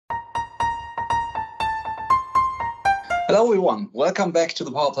Hello everyone, welcome back to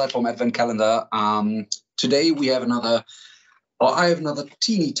the Power Platform Advent Calendar. Today we have I have another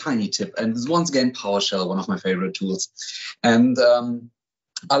teeny tiny tip, and this is once again PowerShell, one of my favorite tools. And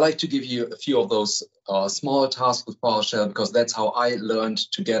I like to give you a few of those small tasks with PowerShell because that's how I learned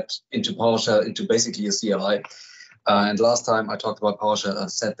to get into PowerShell, into basically a CLI. And last time I talked about PowerShell, I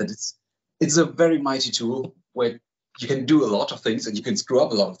said that it's a very mighty tool where you can do a lot of things and you can screw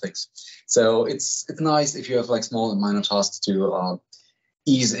up a lot of things. So it's nice if you have like small and minor tasks to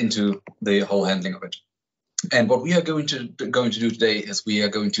ease into the whole handling of it. And what we are going to do today is we are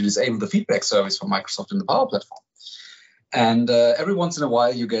going to disable the feedback service from Microsoft in the Power Platform. And every once in a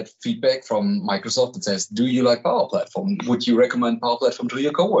while you get feedback from Microsoft that says, do you like Power Platform? Would you recommend Power Platform to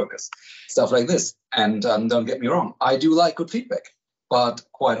your coworkers? Stuff like this. And don't get me wrong, I do like good feedback. But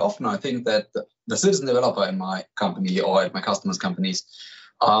quite often I think that the citizen developer in my company or at my customers' companies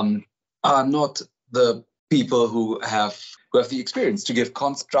are not the people who have the experience to give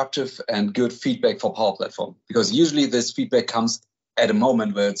constructive and good feedback for Power Platform. Because usually this feedback comes at a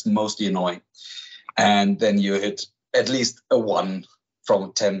moment where it's mostly annoying. And then you hit at least a 1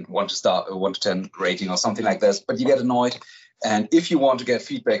 from 10, 1 to 10 rating or something like this, but you get annoyed. And if you want to get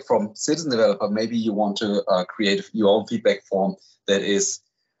feedback from citizen developer, maybe you want to create your own feedback form that is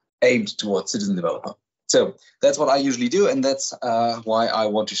aimed towards citizen developer. So that's what I usually do, and that's why I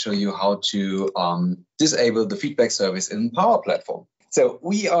want to show you how to disable the feedback service in Power Platform. So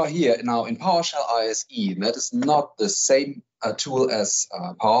we are here now in PowerShell ISE. That is not the same tool as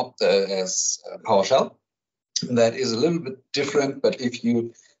PowerShell. That is a little bit different, but if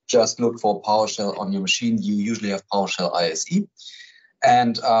you just look for PowerShell on your machine, you usually have PowerShell ISE.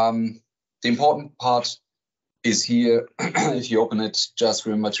 And the important part is here. If you open it, just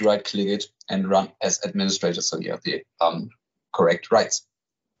remember to right-click it and run as administrator, so you have the correct rights.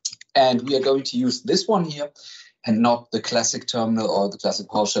 And we are going to use this one here and not the classic terminal or the classic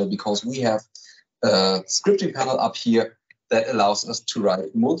PowerShell, because we have a scripting panel up here that allows us to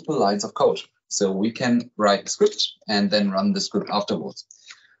write multiple lines of code. So we can write a script and then run the script afterwards.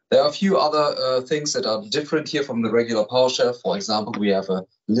 There are a few other things that are different here from the regular PowerShell. For example, we have a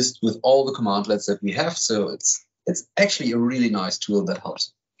list with all the commandlets that we have. So it's actually a really nice tool that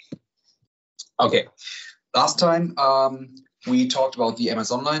helps. Okay, last time we talked about the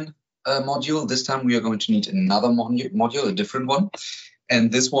MS Online module. This time we are going to need another module, a different one.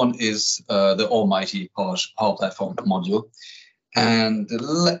 And this one is the almighty Power Platform module. And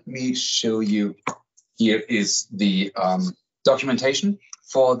let me show you, here is the documentation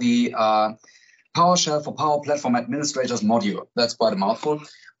for the PowerShell for Power Platform Administrators module. That's quite a mouthful.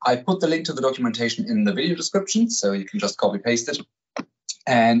 I put the link to the documentation in the video description, so you can just copy paste it.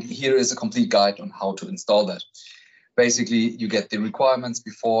 And here is a complete guide on how to install that. Basically, you get the requirements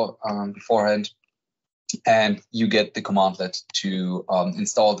beforehand, and you get the commandlet to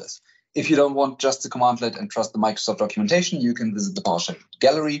install this. If you don't want just the commandlet and trust the Microsoft documentation, you can visit the PowerShell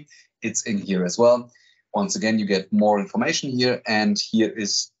gallery. It's in here as well. Once again, you get more information here, and here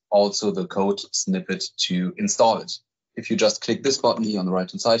is also the code snippet to install it. If you just click this button here on the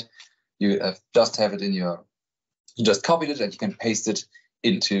right-hand side, you just have it in you just copied it and you can paste it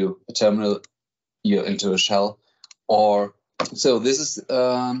into a terminal, into a shell. So this is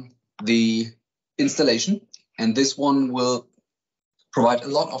the installation, and this one will provide a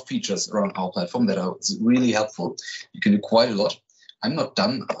lot of features around Power Platform that are really helpful. You can do quite a lot. I'm not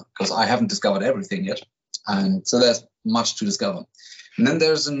done because I haven't discovered everything yet. And so there's much to discover. And then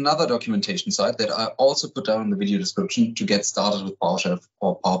there's another documentation site that I also put down in the video description to get started with PowerShell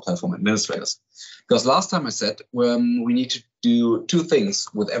or Power Platform administrators. Because last time I said we need to do two things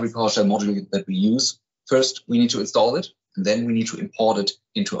with every PowerShell module that we use. First, we need to install it, and then we need to import it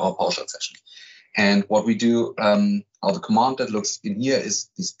into our PowerShell session. And what we do, how the command that looks in here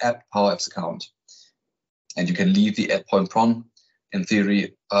is this Add-PowerAppsAccount. And you can leave the add.pron in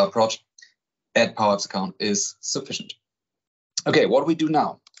theory project. Add-PowerAppsAccount is sufficient. Okay, what do we do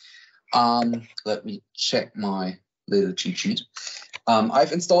now? Let me check my little cheat sheet.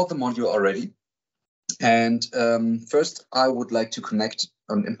 I've installed the module already. And first, I would like to connect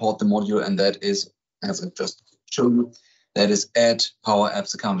and import the module, and that is, as I just showed you, that is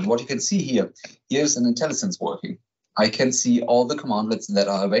Add-PowerAppsAccount. And what you can see here, here's an IntelliSense working. I can see all the commandlets that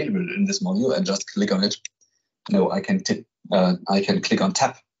are available in this module and just click on it. No, I can click on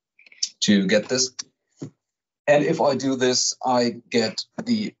tab to get this. And if I do this, I get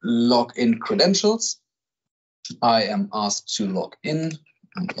the login credentials. I am asked to log in,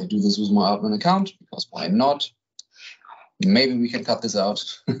 and I do this with my admin account because why not? Maybe we can cut this out.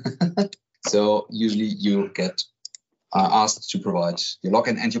 So usually you get asked to provide your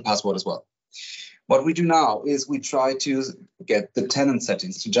login and your password as well. What we do now is we try to get the tenant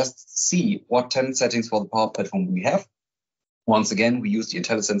settings to just see what tenant settings for the Power Platform we have. Once again, we use the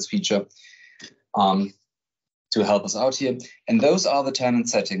IntelliSense feature to help us out here. And those are the tenant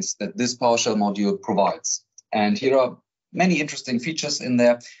settings that this PowerShell module provides. And here are many interesting features in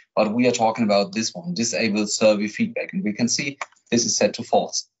there, but we are talking about this one, disable survey feedback. And we can see this is set to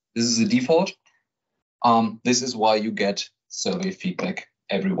false. This is the default. This is why you get survey feedback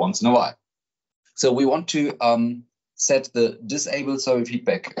every once in a while. So we want to set the disable survey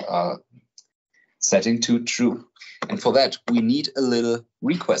feedback setting to true. And for that, we need a little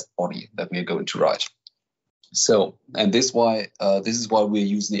request body that we are going to write. So, and this is why we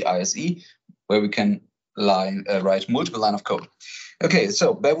use the ISE, where we can write multiple line of code. Okay,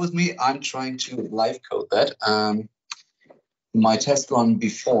 so bear with me. I'm trying to live code that. My test run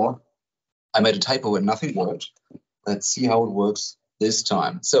before, I made a typo and nothing worked. Let's see how it works this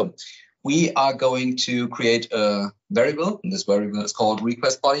time. So we are going to create a variable, and this variable is called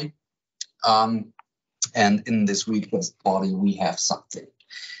RequestBody. And in this RequestBody, we have something.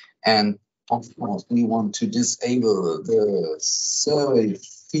 And of course, we want to disable the survey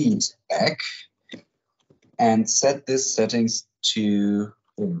feedback and set this settings to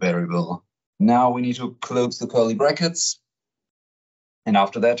the variable. Now we need to close the curly brackets. And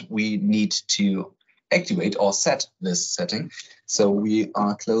after that, we need to activate or set this setting. So we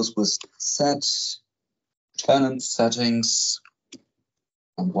are close with Set-TenantSettings.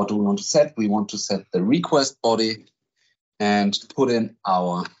 And what do we want to set? We want to set the request body and put in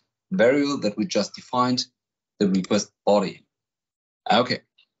our variable that we just defined, the request body. Okay,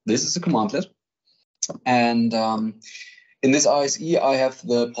 this is a commandlet. And in this ISE, I have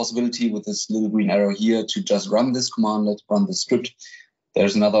the possibility with this little green arrow here to just run this commandlet, run the script.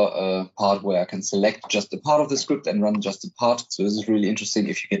 There's another part where I can select just a part of the script and run just a part. So this is really interesting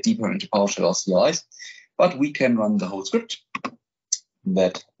if you get deeper into PowerShell or CLIs. But we can run the whole script.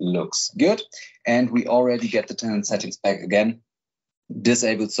 That looks good. And we already get the tenant settings back again.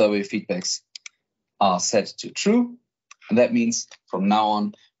 Disabled survey feedbacks are set to true. And that means from now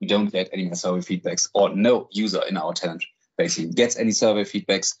on, we don't get any more survey feedbacks, or no user in our tenant basically gets any survey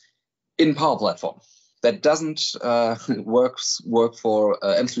feedbacks in Power Platform. That doesn't work for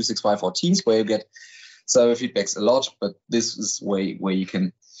M365 or Teams, where you get survey feedbacks a lot, but this is where you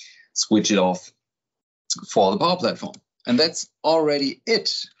can switch it off for the Power Platform. And that's already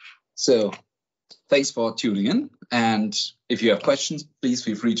it. So thanks for tuning in. And if you have questions, please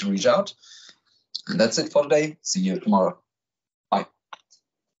feel free to reach out. And that's it for today. See you tomorrow. Bye.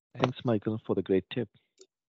 Thanks, Michael, for the great tip.